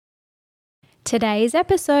Today's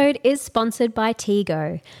episode is sponsored by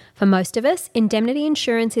Tego. For most of us, indemnity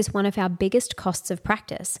insurance is one of our biggest costs of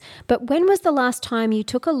practice. But when was the last time you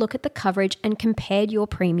took a look at the coverage and compared your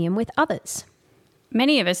premium with others?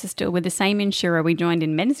 Many of us are still with the same insurer we joined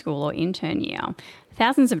in med school or intern year.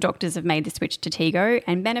 Thousands of doctors have made the switch to Tego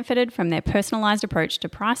and benefited from their personalised approach to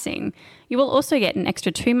pricing. You will also get an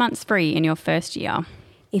extra 2 months free in your first year.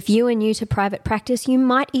 If you are new to private practice, you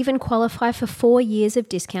might even qualify for 4 years of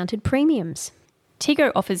discounted premiums. Tego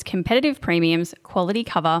offers competitive premiums, quality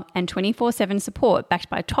cover, and 24/7 support backed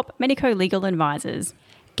by top medico-legal advisors.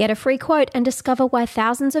 Get a free quote and discover why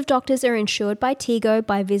thousands of doctors are insured by Tego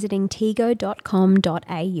by visiting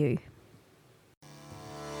tego.com.au.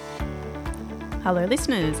 Hello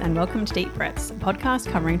listeners and welcome to Deep Breaths, a podcast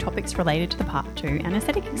covering topics related to the Part 2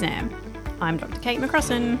 anaesthetic exam. I'm Dr. Kate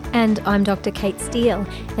McCrossan. And I'm Dr. Kate Steele.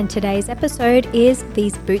 And today's episode is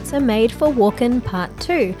These Boots Are Made for Walkin Part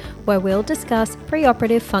 2, where we'll discuss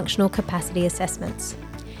preoperative functional capacity assessments.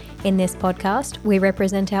 In this podcast, we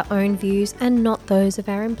represent our own views and not those of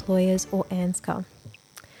our employers or ANZCA.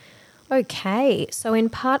 Okay, so in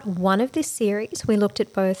part 1 of this series, we looked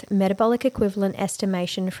at both metabolic equivalent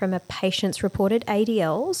estimation from a patient's reported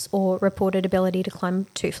ADLs or reported ability to climb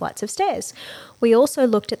 2 flights of stairs. We also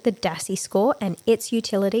looked at the DASI score and its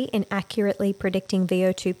utility in accurately predicting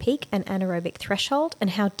VO2 peak and anaerobic threshold and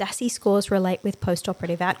how DASI scores relate with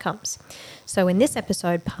postoperative outcomes. So in this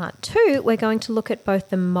episode, part 2, we're going to look at both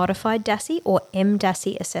the modified DASI or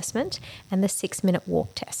MDASI assessment and the 6-minute walk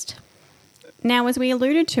test. Now, as we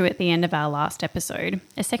alluded to at the end of our last episode,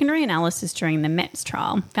 a secondary analysis during the METS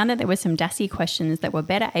trial found that there were some DASI questions that were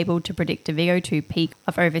better able to predict a VO2 peak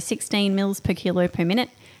of over 16 mils per kilo per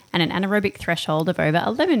minute and an anaerobic threshold of over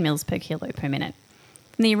 11 mils per kilo per minute.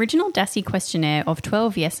 From the original DASI questionnaire of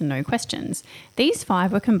 12 yes and no questions, these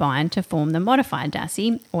 5 were combined to form the modified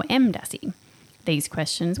DASI or MDASI. These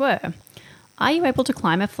questions were: are you able to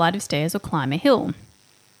climb a flight of stairs or climb a hill?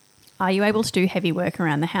 Are you able to do heavy work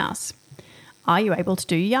around the house? Are you able to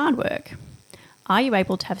do yard work? Are you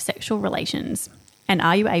able to have sexual relations? And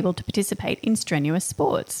are you able to participate in strenuous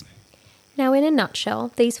sports? Now, in a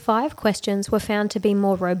nutshell, these 5 questions were found to be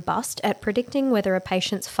more robust at predicting whether a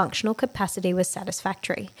patient's functional capacity was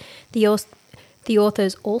satisfactory. The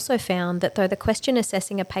authors also found that though the question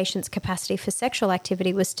assessing a patient's capacity for sexual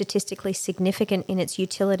activity was statistically significant in its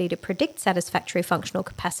utility to predict satisfactory functional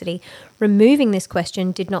capacity, removing this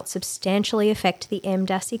question did not substantially affect the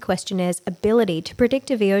MDASI questionnaires' ability to predict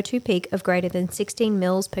a VO2 peak of greater than 16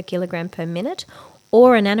 mils per kilogram per minute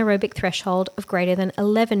or an anaerobic threshold of greater than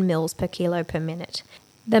 11 mils per kilo per minute.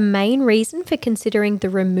 The main reason for considering the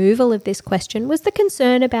removal of this question was the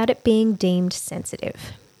concern about it being deemed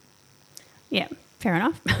sensitive. Yeah, fair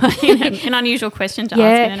enough. An unusual question to ask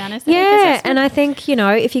in an anaesthetic assessment. And I think,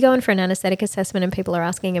 if you go in for an anaesthetic assessment and people are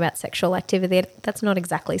asking about sexual activity, that's not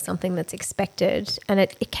exactly something that's expected. And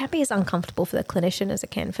it can be as uncomfortable for the clinician as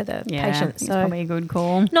it can for the patient. So it's probably a good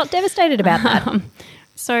call. Not devastated about that.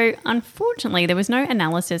 So unfortunately, there was no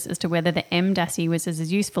analysis as to whether the MDASI was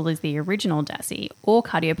as useful as the original DASI or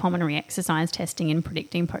cardiopulmonary exercise testing in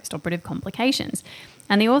predicting postoperative complications.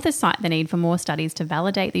 And the authors cite the need for more studies to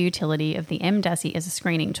validate the utility of the MDASI as a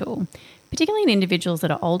screening tool, particularly in individuals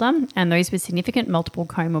that are older and those with significant multiple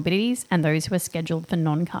comorbidities and those who are scheduled for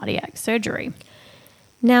non-cardiac surgery.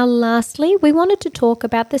 Now, lastly, we wanted to talk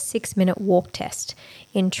about the 6-minute walk test.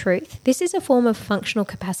 In truth, this is a form of functional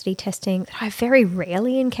capacity testing that I very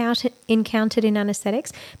rarely encountered in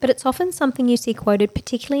anaesthetics, but it's often something you see quoted,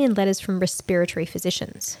 particularly in letters from respiratory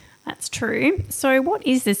physicians. That's true. So what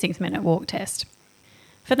is the 6-minute walk test?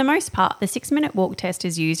 For the most part, the 6-minute walk test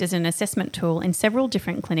is used as an assessment tool in several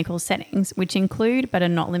different clinical settings, which include, but are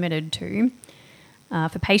not limited to,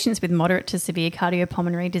 for patients with moderate to severe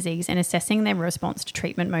cardiopulmonary disease and assessing their response to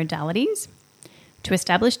treatment modalities, to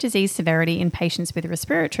establish disease severity in patients with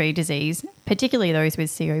respiratory disease, particularly those with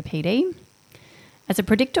COPD, as a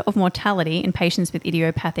predictor of mortality in patients with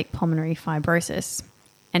idiopathic pulmonary fibrosis,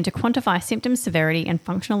 and to quantify symptom severity and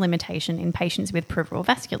functional limitation in patients with peripheral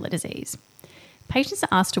vascular disease. Patients are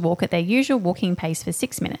asked to walk at their usual walking pace for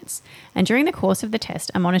 6 minutes, and during the course of the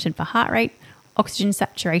test are monitored for heart rate, oxygen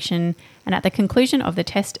saturation, and at the conclusion of the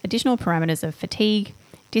test, additional parameters of fatigue,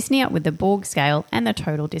 dyspnea with the Borg scale, and the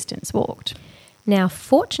total distance walked. Now,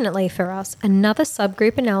 fortunately for us, another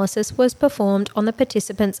subgroup analysis was performed on the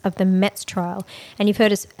participants of the METS trial, and you've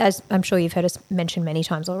heard us, as I'm sure you've heard us mention many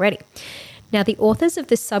times already. Now, the authors of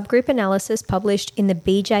this subgroup analysis published in the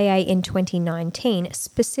BJA in 2019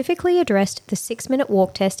 specifically addressed the 6-minute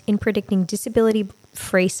walk test in predicting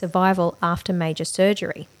disability-free survival after major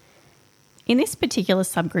surgery. In this particular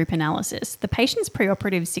subgroup analysis, the patient's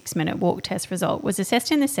preoperative 6-minute walk test result was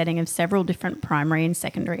assessed in the setting of several different primary and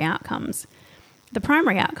secondary outcomes. The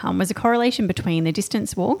primary outcome was a correlation between the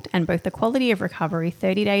distance walked and both the quality of recovery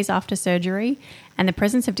 30 days after surgery and the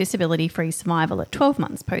presence of disability-free survival at 12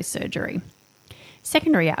 months post-surgery.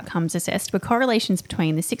 Secondary outcomes assessed were correlations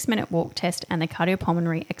between the 6-minute walk test and the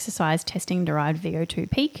cardiopulmonary exercise testing derived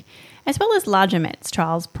VO2 peak, as well as larger METS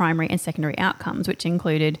trials' primary and secondary outcomes, which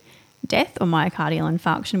included death or myocardial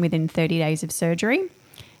infarction within 30 days of surgery,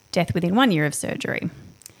 death within 1 year of surgery.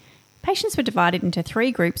 Patients were divided into 3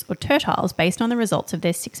 groups or tertiles based on the results of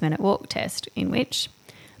their 6-minute walk test, in which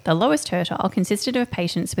the lowest tertile consisted of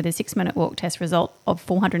patients with a 6-minute walk test result of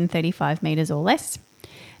 435 metres or less.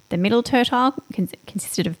 The middle tertile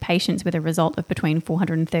consisted of patients with a result of between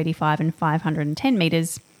 435 and 510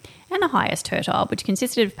 metres, and the highest tertile, which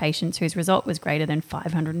consisted of patients whose result was greater than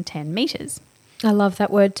 510 metres. I love that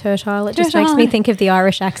word tertile. It just makes me think of the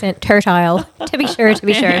Irish accent, tertile, to be sure.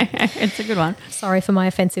 It's a good one. Sorry for my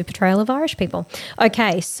offensive portrayal of Irish people.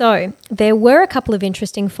 Okay, so there were a couple of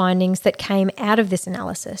interesting findings that came out of this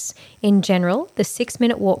analysis. In general, the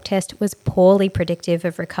 6-minute walk test was poorly predictive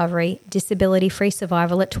of recovery, disability-free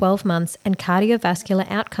survival at 12 months, and cardiovascular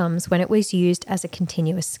outcomes when it was used as a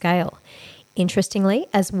continuous scale. Interestingly,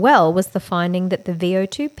 as well, was the finding that the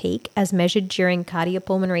VO2 peak, as measured during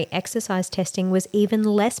cardiopulmonary exercise testing, was even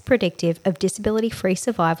less predictive of disability-free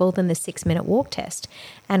survival than the 6-minute walk test,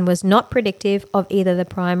 and was not predictive of either the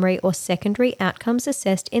primary or secondary outcomes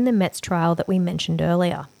assessed in the METS trial that we mentioned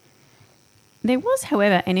earlier. There was,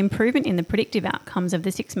 however, an improvement in the predictive outcomes of the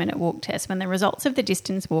 6-minute walk test when the results of the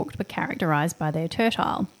distance walked were characterised by their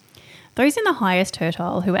tertile. Those in the highest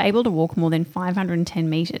tertile who were able to walk more than 510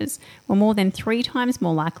 metres were more than 3 times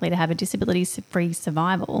more likely to have a disability-free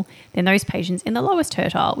survival than those patients in the lowest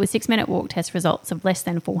tertile with 6-minute walk test results of less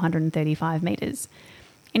than 435 metres.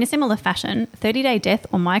 In a similar fashion, 30-day death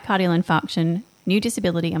or myocardial infarction, new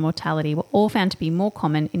disability and mortality were all found to be more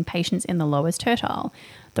common in patients in the lowest tertile,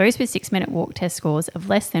 those with 6-minute walk test scores of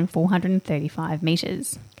less than 435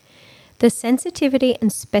 metres. The sensitivity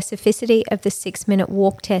and specificity of the 6-minute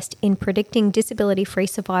walk test in predicting disability-free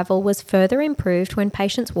survival was further improved when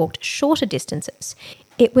patients walked shorter distances.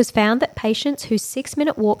 It was found that patients whose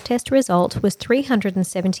 6-minute walk test result was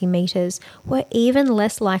 370 metres were even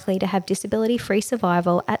less likely to have disability-free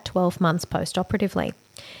survival at 12 months post-operatively.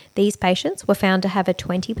 These patients were found to have a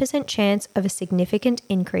 20% chance of a significant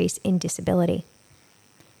increase in disability.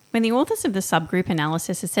 When the authors of the subgroup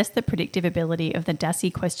analysis assessed the predictive ability of the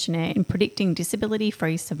DASI questionnaire in predicting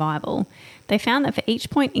disability-free survival, they found that for each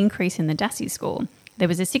point increase in the DASI score, there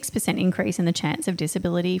was a 6% increase in the chance of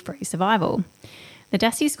disability-free survival. The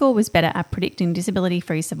DASI score was better at predicting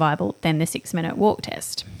disability-free survival than the 6-minute walk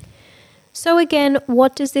test. So again,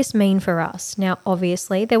 what does this mean for us? Now,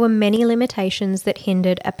 obviously, there were many limitations that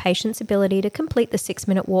hindered a patient's ability to complete the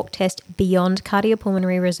 6-minute walk test beyond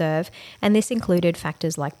cardiopulmonary reserve, and this included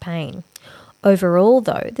factors like pain. Overall,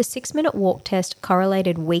 though, the 6-minute walk test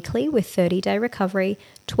correlated weakly with 30-day recovery,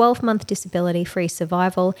 12-month disability-free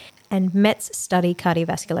survival, and METS study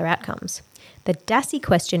cardiovascular outcomes. The DASI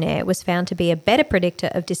questionnaire was found to be a better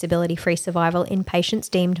predictor of disability-free survival in patients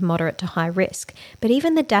deemed moderate to high risk, but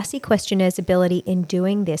even the DASI questionnaires' ability in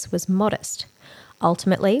doing this was modest.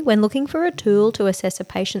 Ultimately, when looking for a tool to assess a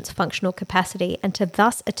patient's functional capacity and to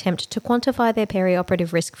thus attempt to quantify their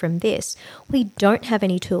perioperative risk from this, we don't have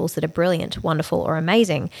any tools that are brilliant, wonderful, or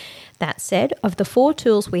amazing. That said, of the 4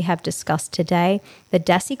 tools we have discussed today, the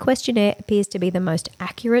DASI questionnaire appears to be the most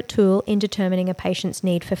accurate tool in determining a patient's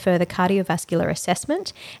need for further cardiovascular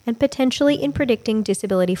assessment and potentially in predicting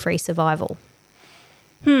disability-free survival.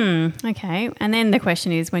 Okay. And then the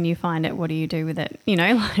question is, when you find it, what do you do with it? You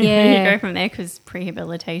know, where do you go from there? Because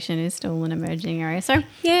prehabilitation is still an emerging area. So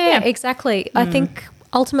yeah. Exactly. I think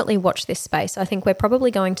ultimately watch this space. I think we're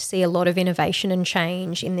probably going to see a lot of innovation and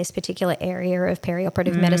change in this particular area of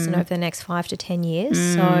perioperative medicine over the next 5 to 10 years.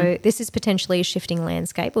 So this is potentially a shifting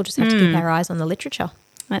landscape. We'll just have to keep our eyes on the literature.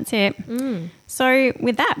 That's it. So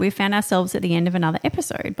with that, we've found ourselves at the end of another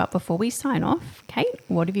episode. But before we sign off, Kate,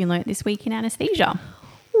 what have you learnt this week in anaesthesia?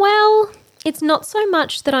 Well, it's not so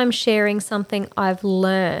much that I'm sharing something I've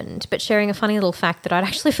learned, but sharing a funny little fact that I'd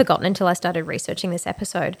actually forgotten until I started researching this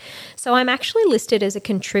episode. So I'm actually listed as a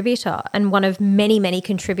contributor and one of many, many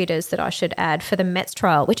contributors that I should add for the METS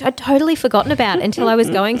trial, which I'd totally forgotten about until I was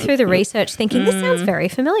going through the research thinking this sounds very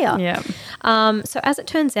familiar. Yeah. So as it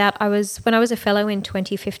turns out, when I was a fellow in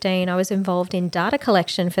 2015, I was involved in data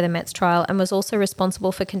collection for the METS trial and was also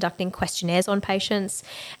responsible for conducting questionnaires on patients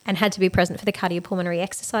and had to be present for the cardiopulmonary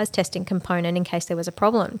exercise testing component component in case there was a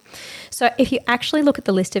problem. So if you actually look at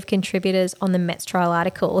the list of contributors on the Mets trial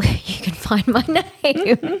article, you can find my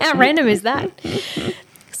name. How random is that?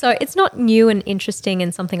 So it's not new and interesting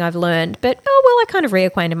and something I've learned, but I kind of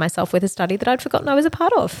reacquainted myself with a study that I'd forgotten I was a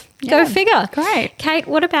part of. Go figure. Great. Kate,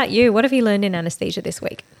 what about you? What have you learned in anaesthesia this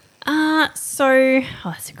week?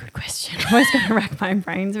 That's a good question. I always got to rack my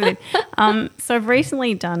brains with it. So I've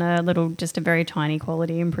recently done just a very tiny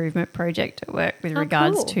quality improvement project at work with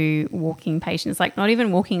regards to walking patients, like not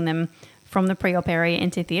even walking them from the pre-op area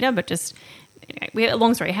into theatre, but just,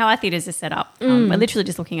 long story, how our theatres are set up. We're literally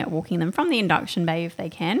just looking at walking them from the induction bay if they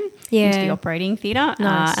can into the operating theatre.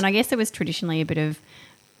 Nice. And I guess there was traditionally a bit of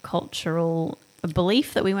cultural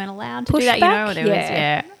belief that we weren't allowed to do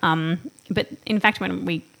that, but in fact, when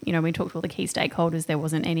we talked to all the key stakeholders, there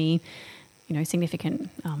wasn't any, significant,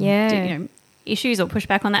 issues or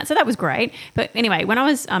pushback on that. So that was great. But anyway, when I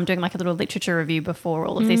was doing like a little literature review before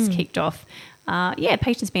all of this kicked off,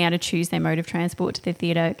 patients being able to choose their mode of transport to the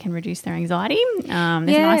theatre can reduce their anxiety. There's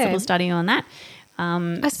a nice little study on that.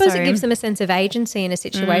 I suppose it gives them a sense of agency in a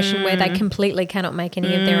situation where they completely cannot make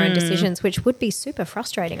any of their own decisions, which would be super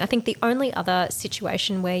frustrating. I think the only other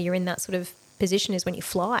situation where you're in that sort of position is when you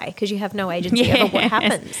fly, because you have no agency over what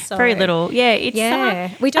happens. So, very little.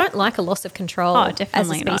 We don't like a loss of control as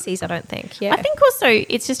a species, I don't think. Yeah. I think also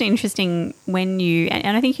it's just interesting when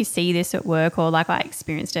and I think you see this at work, or like I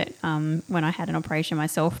experienced it when I had an operation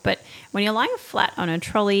myself, but when you're lying flat on a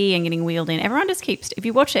trolley and getting wheeled in, if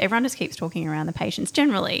you watch it, everyone just keeps talking around the patients.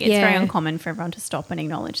 Generally, it's very uncommon for everyone to stop and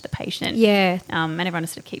acknowledge the patient. Yeah. And everyone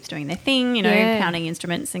just sort of keeps doing their thing, counting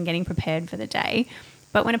instruments and getting prepared for the day.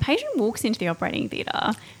 But when a patient walks into the operating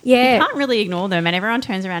theatre, you can't really ignore them, and everyone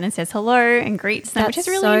turns around and says hello and greets them, which is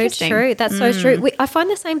really interesting. True. That's so true. I find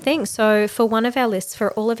the same thing. So for one of our lists,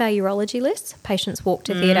 for all of our urology lists, patients walk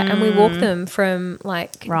to theatre and we walk them from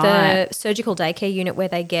the surgical daycare unit where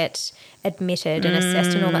they get admitted and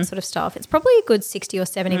assessed and all that sort of stuff. It's probably a good 60 or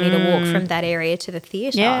 70 metre walk from that area to the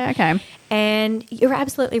theatre. Yeah, okay. And you're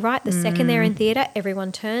absolutely right. The second they're in theatre,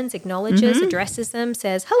 everyone turns, acknowledges, addresses them,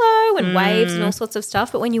 says hello and waves and all sorts of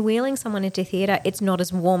stuff. But when you're wheeling someone into theatre, it's not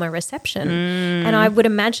as warm a reception. And I would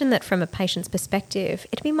imagine that from a patient's perspective,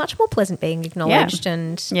 it'd be much more pleasant being acknowledged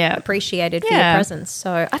and appreciated for your presence.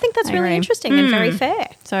 So I think that's really interesting and very fair.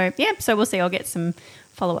 So we'll see. I'll get some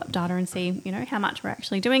follow-up data and see, how much we're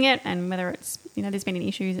actually doing it and whether it's, there's been any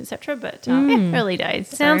issues, etc. But early days.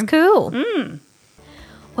 Sounds cool.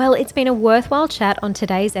 Well, it's been a worthwhile chat on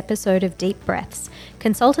today's episode of Deep Breaths.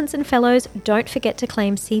 Consultants and fellows, don't forget to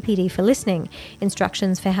claim CPD for listening.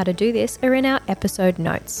 Instructions for how to do this are in our episode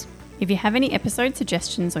notes. If you have any episode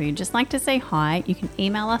suggestions or you'd just like to say hi, you can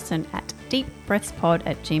email us at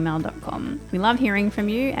deepbreathspod@gmail.com. We love hearing from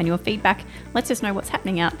you, and your feedback lets us know what's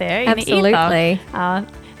happening out there in the ether.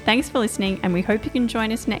 Thanks for listening, and we hope you can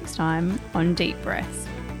join us next time on Deep Breaths.